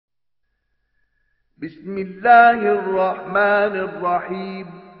بسم الله الرحمن الرحيم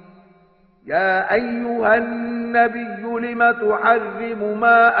يا أيها النبي لم تحرم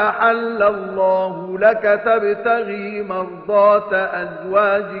ما أحل الله لك تبتغي مرضات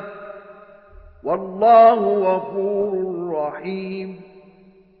أزواجك والله غفور رحيم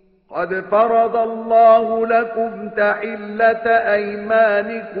قد فرض الله لكم تحلة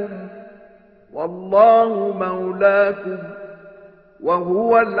أيمانكم والله مولاكم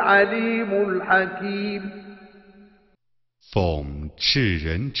وهو العليم الحكيم奉至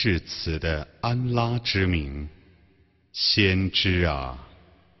仁至慈的安拉之名，先知啊，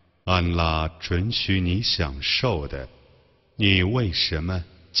安拉准许你享受的，你为什么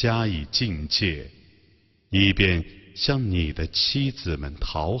加以禁戒，以便向你的妻子们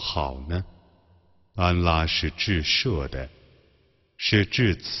讨好呢？安拉是至赦的，是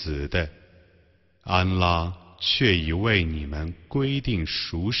至慈的，安拉却已为你们规定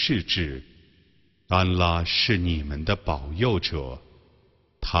赎世制。安拉是你们的保佑者，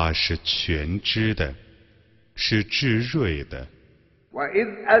他是全知的，是至睿的。وإذ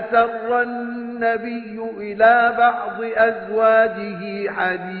أسر النبي إلى بعض أزواجه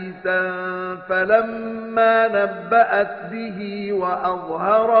حديثا فلما نبأت به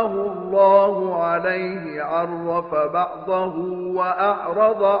وأظهره الله عليه عرف بعضه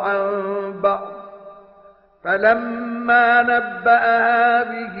وأعرض عن بعض فلما نبأها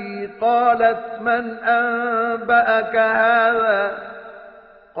به قالت من أنبأك هذا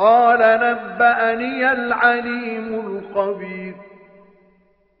قال نبأني العليم الخبير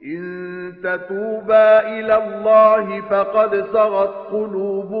إن تتوبا إلى الله فقد صغت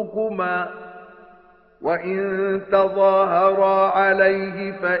قلوبكما وإن تظاهرا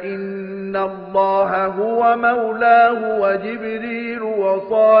عليه فإن الله هو مولاه وجبريل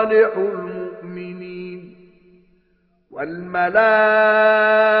وصالح المؤمنين والملائكة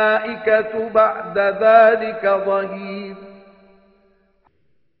بعد ذلك ظهير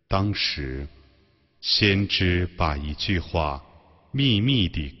当时，先知把一句话秘密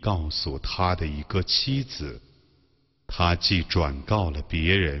地告诉他的一个妻子，他既转告了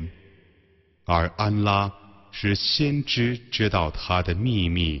别人，而安拉使先知知道他的秘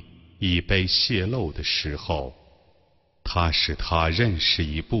密已被泄露的时候，他使他认识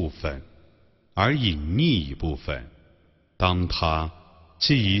一部分，而隐匿一部分。当他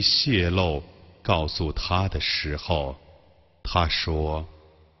既已泄露告诉他的时候，他说：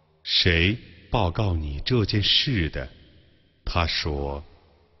谁报告你这件事的？他说：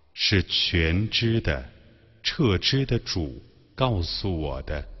是全知的、彻知的主告诉我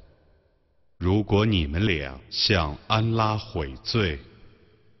的。如果你们俩向安拉悔罪，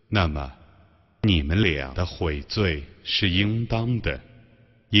那么你们俩的悔罪是应当的，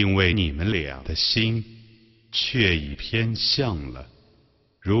因为你们俩的心却已偏向了。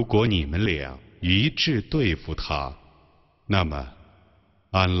如果你们俩一致对付他，那么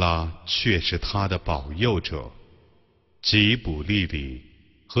安拉却是他的保佑者，吉卜利里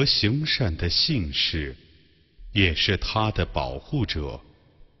和行善的信士也是他的保护者。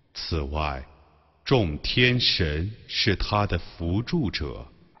此外，众天神是他的扶助者。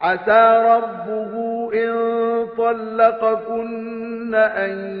عسى ربه إن طلقكن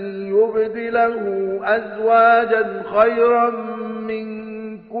أن يبدله أزواجا خيرا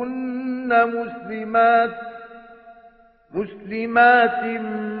منكن مسلمات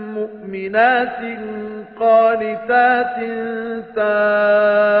مؤمنات قانتات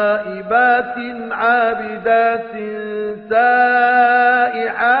تائبات عابدات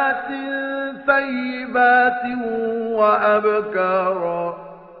سائحات ثيبات وأبكارا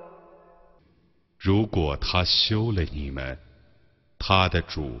如果他休了你们，他的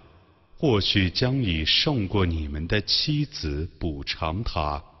主或许将以胜过你们的妻子补偿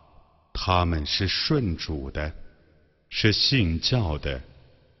他。他们是顺主的，是信教的，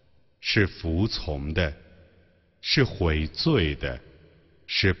是服从的，是悔罪的，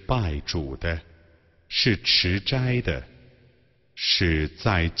是拜主的，是持斋的，是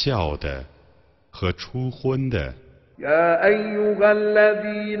在教的和出婚的。يا أيها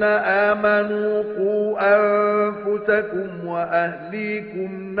الذين آمنوا قوا أنفسكم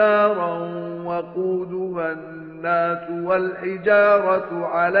وأهليكم نارا وقودها الناس والحجارة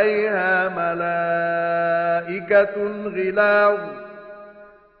عليها ملائكة غلاظ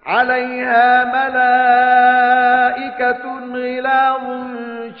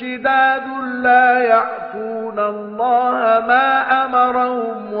شداد لا يعصون الله ما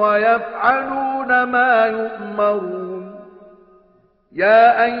أمرهم ويفعلون ما يؤمرون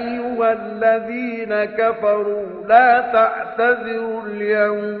يا أيها الذين كفروا لا تعتذروا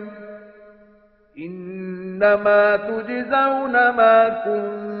اليوم إنما تجزون ما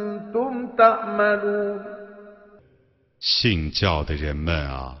كنتم تعملون 信教的人们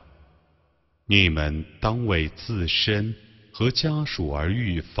啊，你们当为自身和家属而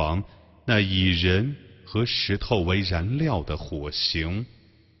预防那以人和石头为燃料的火刑。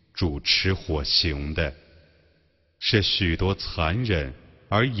主持火刑的是许多残忍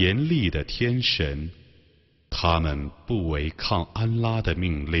而严厉的天神，他们不违抗安拉的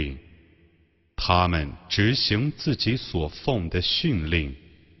命令，他们执行自己所奉的训令。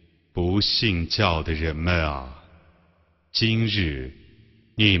不信教的人们啊，今日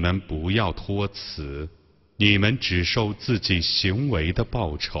你们不要托辞，你们只受自己行为的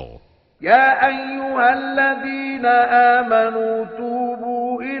报酬。يا أيها الذين آمنوا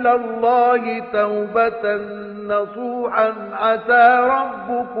توبوا إلى الله توبة نصوحا عسى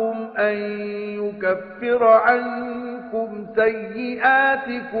ربكم أن يكفر عنكم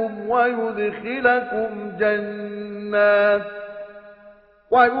سيئاتكم ويدخلكم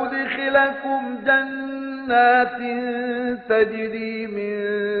جنات تجري من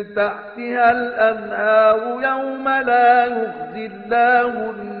تحتها الأنهار يوم لا يخزي الله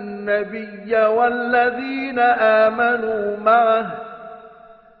النبي والذين آمنوا معه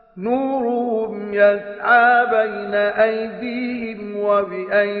نورهم يسعى بين أيديهم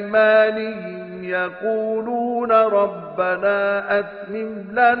وبأيمانهم يقولون ربنا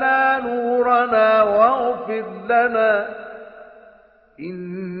أتمم لنا نورنا واغفر لنا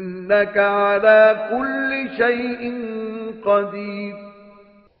إنك على كل شيء قدير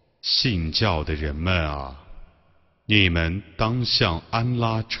信教的人们啊，你们当向安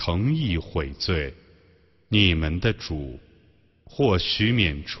拉诚意悔罪，你们的主或许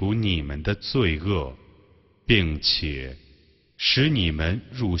免除你们的罪恶，并且使你们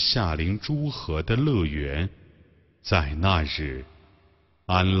入夏灵诸河的乐园。在那日，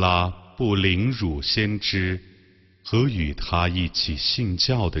安拉不凌辱先知和与他一起信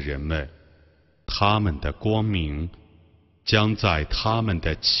教的人们，他们的光明将在他们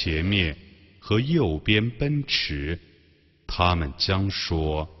的前面和右边奔驰。他们将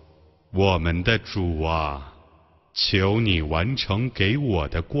说：我们的主啊，求你完成给我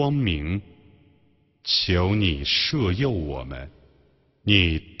的光明，求你赦宥我们，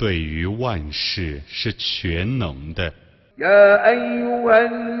你对于万事是全能的。يا أيها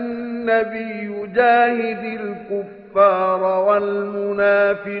النبي جاهد الكفار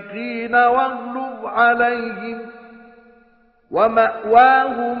والمنافقين واغلظ عليهم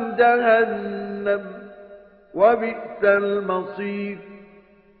ومأواهم جهنم وبئس المصير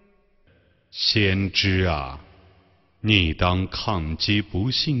先知啊，你当抗击不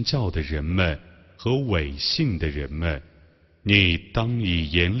信教的人们和伪信的人们，你当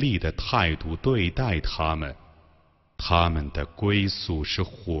以严厉的态度对待他们。他们的归宿是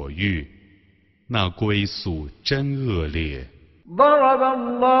火狱，那归宿真恶劣。ضرب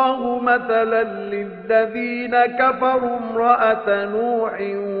الله مثلا للذين كفروا امرأة نوح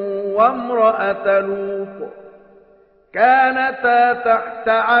وامرأة لوط كانتا تحت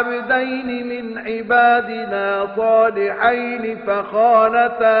عبدين من عبادنا صالحين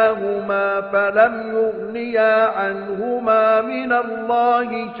فخانتاهما فلم يغنيا عنهما من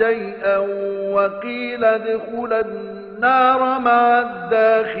الله شيئا وقيل ادخلا النار مع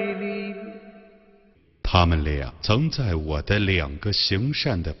الداخلين 他们俩曾在我的两个行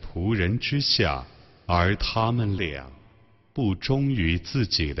善的仆人之下，而他们俩不忠于自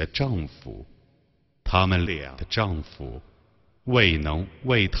己的丈夫，他们俩的丈夫未能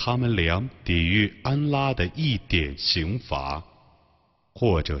为他们俩抵御安拉的一点刑罚，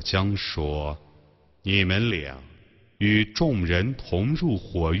或者将说：你们俩与众人同入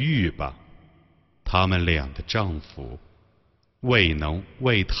火狱吧。他们俩的丈夫未能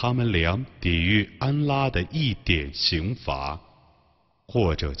为他们俩抵御安拉的一点刑罚，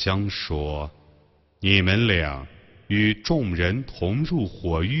或者将说：你们俩与众人同入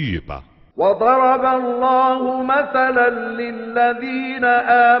火狱吧。وضرب الله مثلا للذين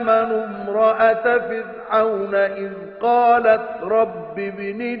آمنوا امرأة فرعون إذ قالت رب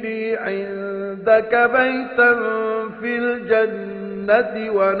ابن لي عندك بيتا في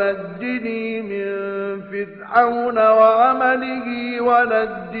الجنة ونجني من فرعون وعمله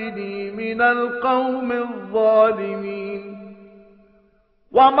ونجني من القوم الظالمين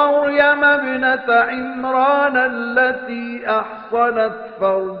ومريم ابنة عمران التي أحصنت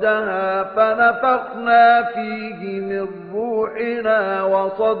فرجها فنفخنا فيه من روحنا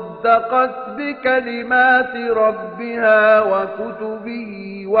وصدقت بكلمات ربها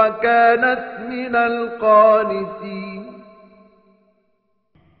وكتبه وكانت من القانتين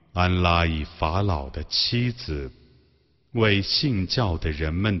安拉以法老的妻子为信教的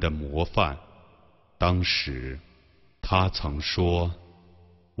人们的模范。当时他曾说：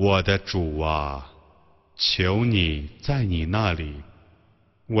我的主啊，求你在你那里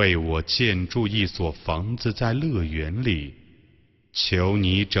为我建筑一所房子在乐园里，求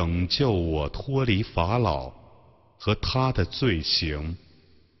你拯救我脱离法老和他的罪行，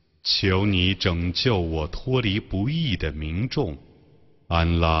求你拯救我脱离不义的民众。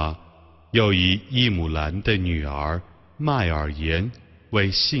安拉又以伊姆兰的女儿麦尔言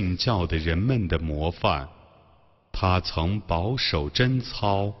为信教的人们的模范，他曾保守贞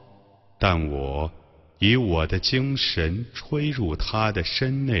操，但我以我的精神吹入他的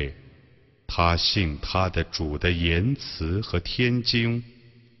身内。他信他的主的言辞和天经，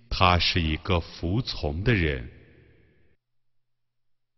他是一个服从的人。